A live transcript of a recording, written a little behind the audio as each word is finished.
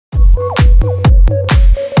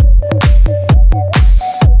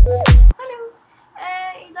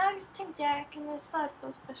svare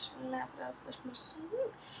på spørsmålene fra spørsmålsrunden.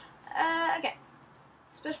 Ok,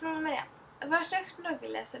 spørsmål nummer 1. Hva slags blogger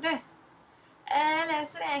leser du? Jeg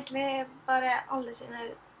leser egentlig bare alle sine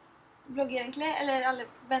blogger egentlig, eller alle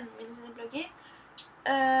vennene mine sine blogger.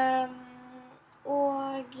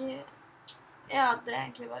 Og ja, det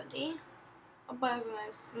egentlig bare de. Og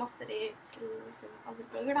bare småtteri til liksom, andre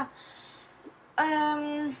blogger da.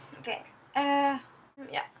 Ok,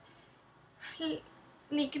 ja.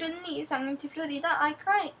 Liker du den nye sangen til Florida, I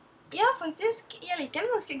Cry? Ja, faktisk. Jeg liker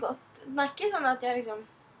den ganske godt. Den er ikke sånn at jeg liksom...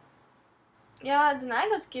 Ja, den er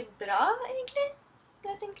ganske bra, egentlig.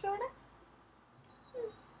 Jeg tenker over det.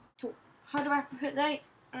 2. Har du vært på Hudøy?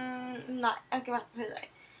 Nei, jeg har ikke vært på Hudøy.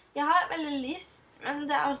 Jeg har veldig lyst, men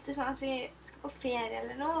det er alltid sånn at vi skal på ferie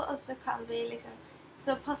eller noe, og så kan vi liksom...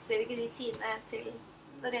 Så passer ikke de tidene til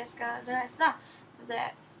når jeg skal reise da. Så det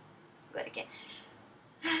går ikke.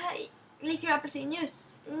 Liker du appelsinjuice?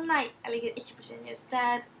 Nei, jeg liker ikke appelsinjuice. Det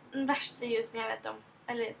er den verste juicen jeg vet om.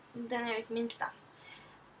 Eller den jeg liker minst da.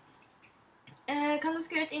 Kan du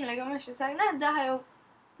skrive et innlegg om versesagene? Det har jeg jo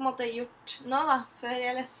på en måte gjort nå da, før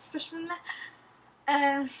jeg leser spørsmålene.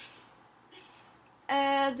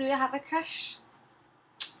 Do you have a crush?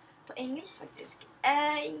 På engelsk faktisk.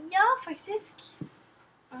 Ja, faktisk.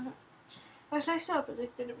 Hva slags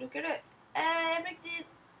såreprodukter bruker du?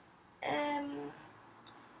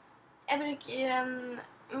 Jeg bruker en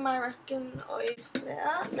Moroccan oil.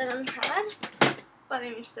 Ja, det er den her. Bare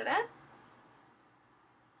mye større.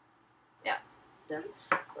 Ja, den.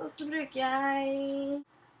 Og så bruker jeg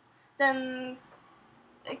den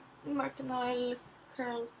Moroccan oil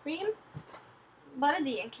curl cream. Bare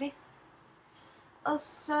de egentlig. Og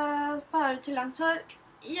så bare til langt hår.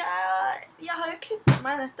 Ja, jeg har jo klippet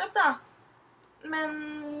meg nettopp da. Men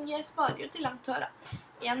jeg sparer jo til langt hår da.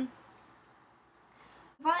 Igjen.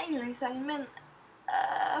 Hva er innleggssangen min?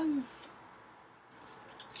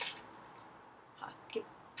 Har ikke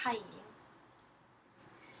peiling.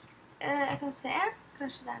 Jeg kan se.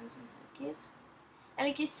 Kanskje det er noe som bruker. Jeg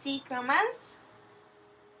liker Seek Romance.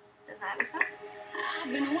 Den her liksom.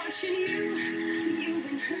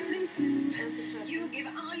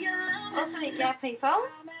 Og så liker jeg Payphone.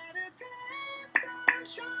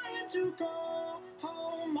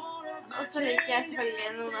 Og så liker jeg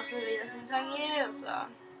selvfølgelig noen av Florida sine sanger, og så...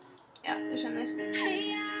 Ja, du skjønner.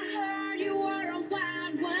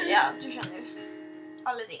 Ja, du skjønner.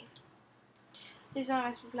 Alle de. De som er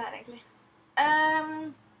mest populære, egentlig.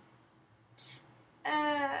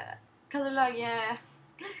 Kan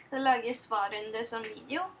du lage svarrunde som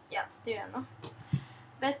video? Ja, det gjør jeg nå.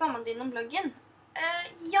 Vet mammaen din om bloggen?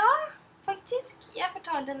 Ja, faktisk. Jeg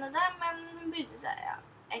fortalte henne det, men hun brydde seg, ja.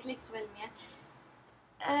 Egentlig ikke så veldig mye.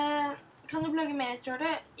 Kan du blogge mer, tror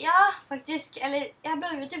du? Ja, faktisk. Eller, jeg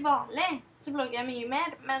blogger jo til vanlig, så blogger jeg mye mer.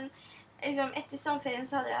 Men liksom, etter sommerferien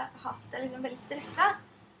så hadde jeg hatt det liksom veldig stresset.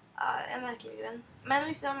 Av en merkelig grunn. Men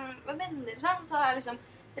liksom, med venner og sånn, så har jeg liksom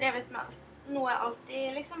drevet med noe jeg alltid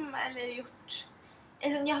liksom, eller gjort.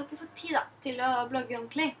 Jeg har ikke fått tid da, til å blogge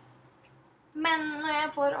ordentlig. Men når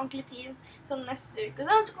jeg får ordentlig tid, sånn neste uke og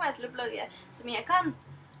sånn, så kommer jeg til å blogge så mye jeg kan.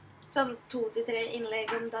 Sånn 2-3 innlegg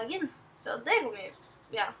om dagen. Så det går mye,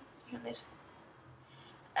 ja, skjønner.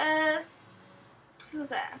 Så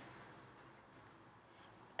ser jeg.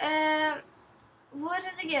 Hvor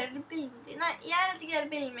redigerer du bildene dine? Jeg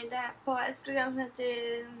redigerer bildene mine på et program som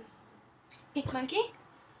heter PicMonkey.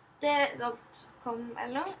 Det er .com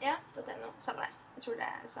eller noe. Ja, .no. Samme det. Jeg tror det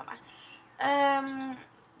er det samme.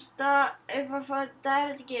 Der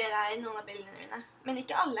redigerer jeg noen av bildene mine. Men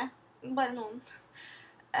ikke alle. Bare noen.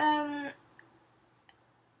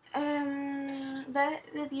 Der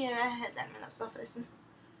redigerer jeg headeren min også, forresten.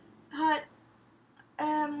 Har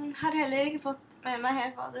heller ikke fått med meg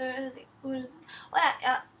helt hva du redigerer.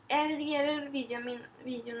 Ja, jeg redigerer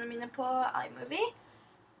videoene mine på iMovie.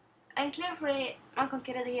 Egentlig, fordi man kan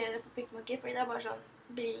ikke redigere det på PicMonkey, fordi det er bare sånn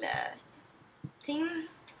bildeting.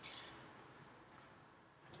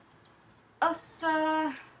 Og så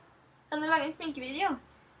kan du lage en sminkevideo.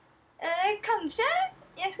 Kanskje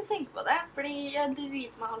jeg skal tenke på det, fordi jeg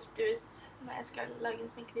driter meg alltid ut når jeg skal lage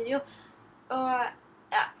en sminkevideo. Og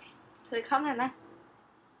ja, så det kan hende.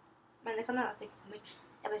 Men det kan hende at det ikke kommer.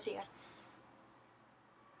 Jeg bare sier det.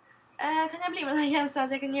 Kan jeg bli med deg igjen så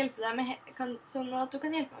at jeg kan hjelpe deg med sånn at du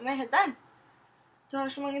kan hjelpe meg med headeren? Du har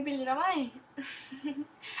så mange bilder av meg.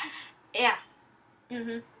 Ja.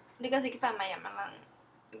 Du kan sikkert være med hjem en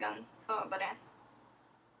gang og bare,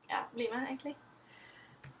 ja, bli med egentlig.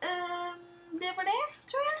 Det var det,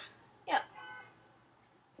 tror jeg. Ja.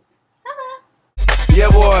 Ha det. Yeah,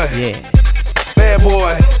 boy. Yeah. Bad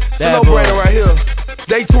boy. Slow brainer right here.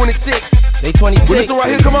 Day 26. Day 26. Well, listen right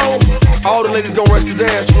here, come on. All the ladies gon' rush the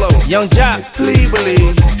dance floor. Young Jock. Please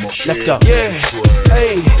believe. Let's go. Yeah,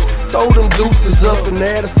 hey. Throw them deuces up and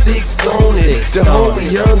add a 6 on it. The homie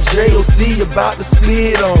Young J.O.C. about to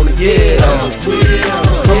split on it. Yeah,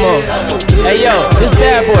 come on. Hey yo, this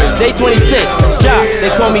bad boy, Day 26. Jock, they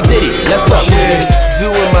call me Diddy. Let's go. Yeah,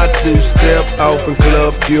 doing my 2 steps off in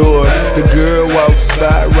Club Pure. The girl walks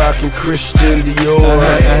by rocking Christian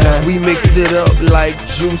Dior. We mix it up like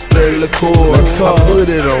juice and liqueur. I put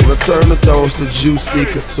it on her, turn the thongs to Juicy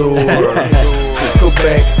Couture. Go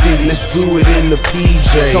back seat, let's do it in the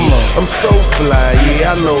PJ. Come on. I'm so fly,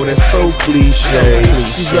 yeah, I know that's so cliche.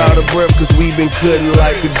 She's out of breath cause we been cutting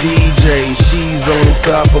like a DJ. She's on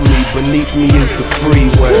top of me, beneath me is the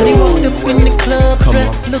freeway. When he walked up in the club,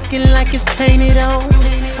 dressed looking like it's painted on.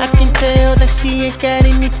 I can tell that she ain't got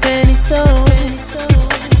any panties on.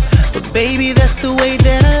 But baby, that's the way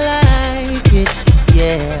that I like it,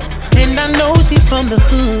 yeah. And I know she's from the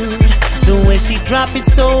hood. The way she drop it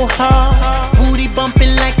so hard, booty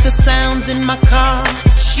bumping like the sounds in my car.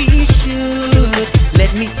 She should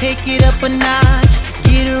let me take it up a notch,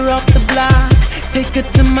 get her off the block, take her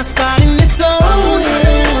to my spot in the zone.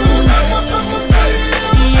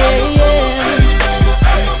 Yeah, yeah.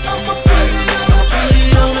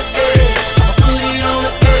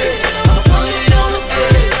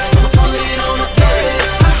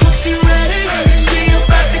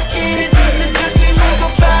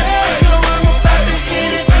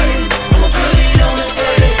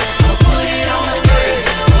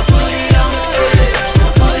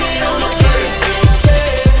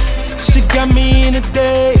 Got me in the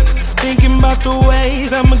days, thinking about the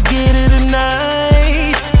ways I'ma get her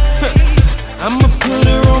tonight. I'ma put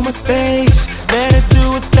her on my stage, let her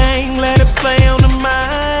do a thing, let her play on the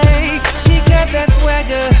mic. She got that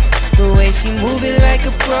swagger, the way she move it like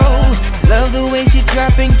a pro. Love the way she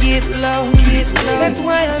drop and get low, get low. That's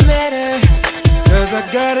why I met her, cause I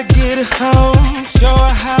gotta get her home, show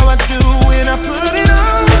her how I do when I put it on.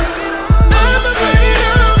 I'ma put it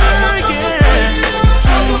on her, yeah.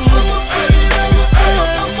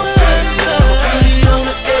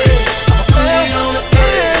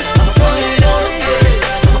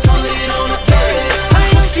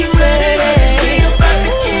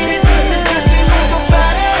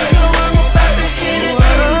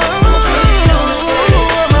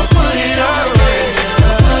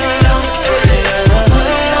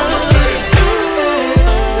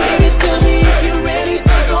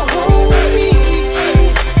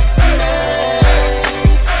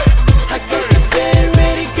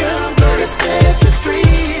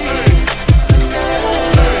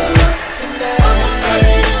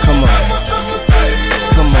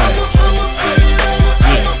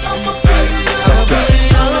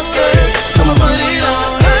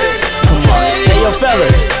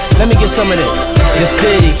 Let me get some of this. It's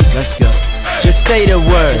Diddy. Let's go. Just say the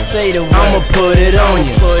word. Just say the word. I'ma put it on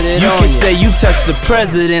you. You can say you touched the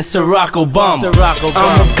president, Barack Obama.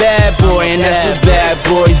 I'm a bad boy, and that's what bad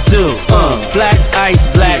boys do. Black ice,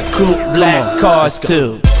 black coupe, black cars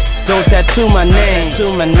too. Don't tattoo my name,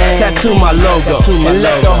 tattoo my logo, and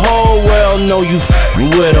let the whole world know you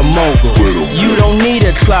with a mogul. You don't need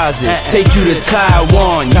a closet, take you to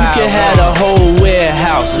Taiwan. You can have the whole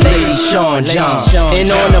warehouse, Lady Sean John.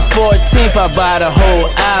 And on the 14th I buy the whole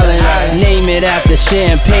island, name it after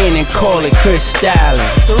champagne and call it Crystalline.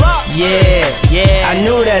 Yeah, I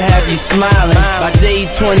knew that have you smiling. By day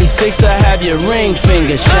 26 I have your ring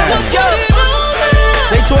finger shining. Let's go!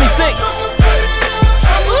 Day 26.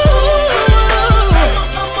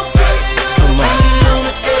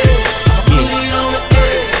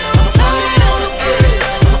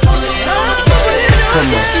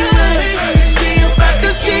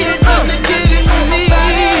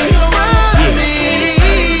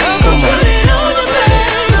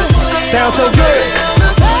 Sounds so good.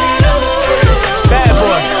 Bad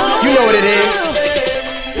boy, you know what it is.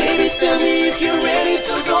 Baby, tell me if you're ready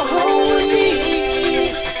to go home with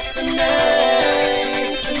me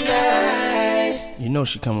tonight, tonight. You know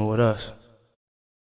she coming with us.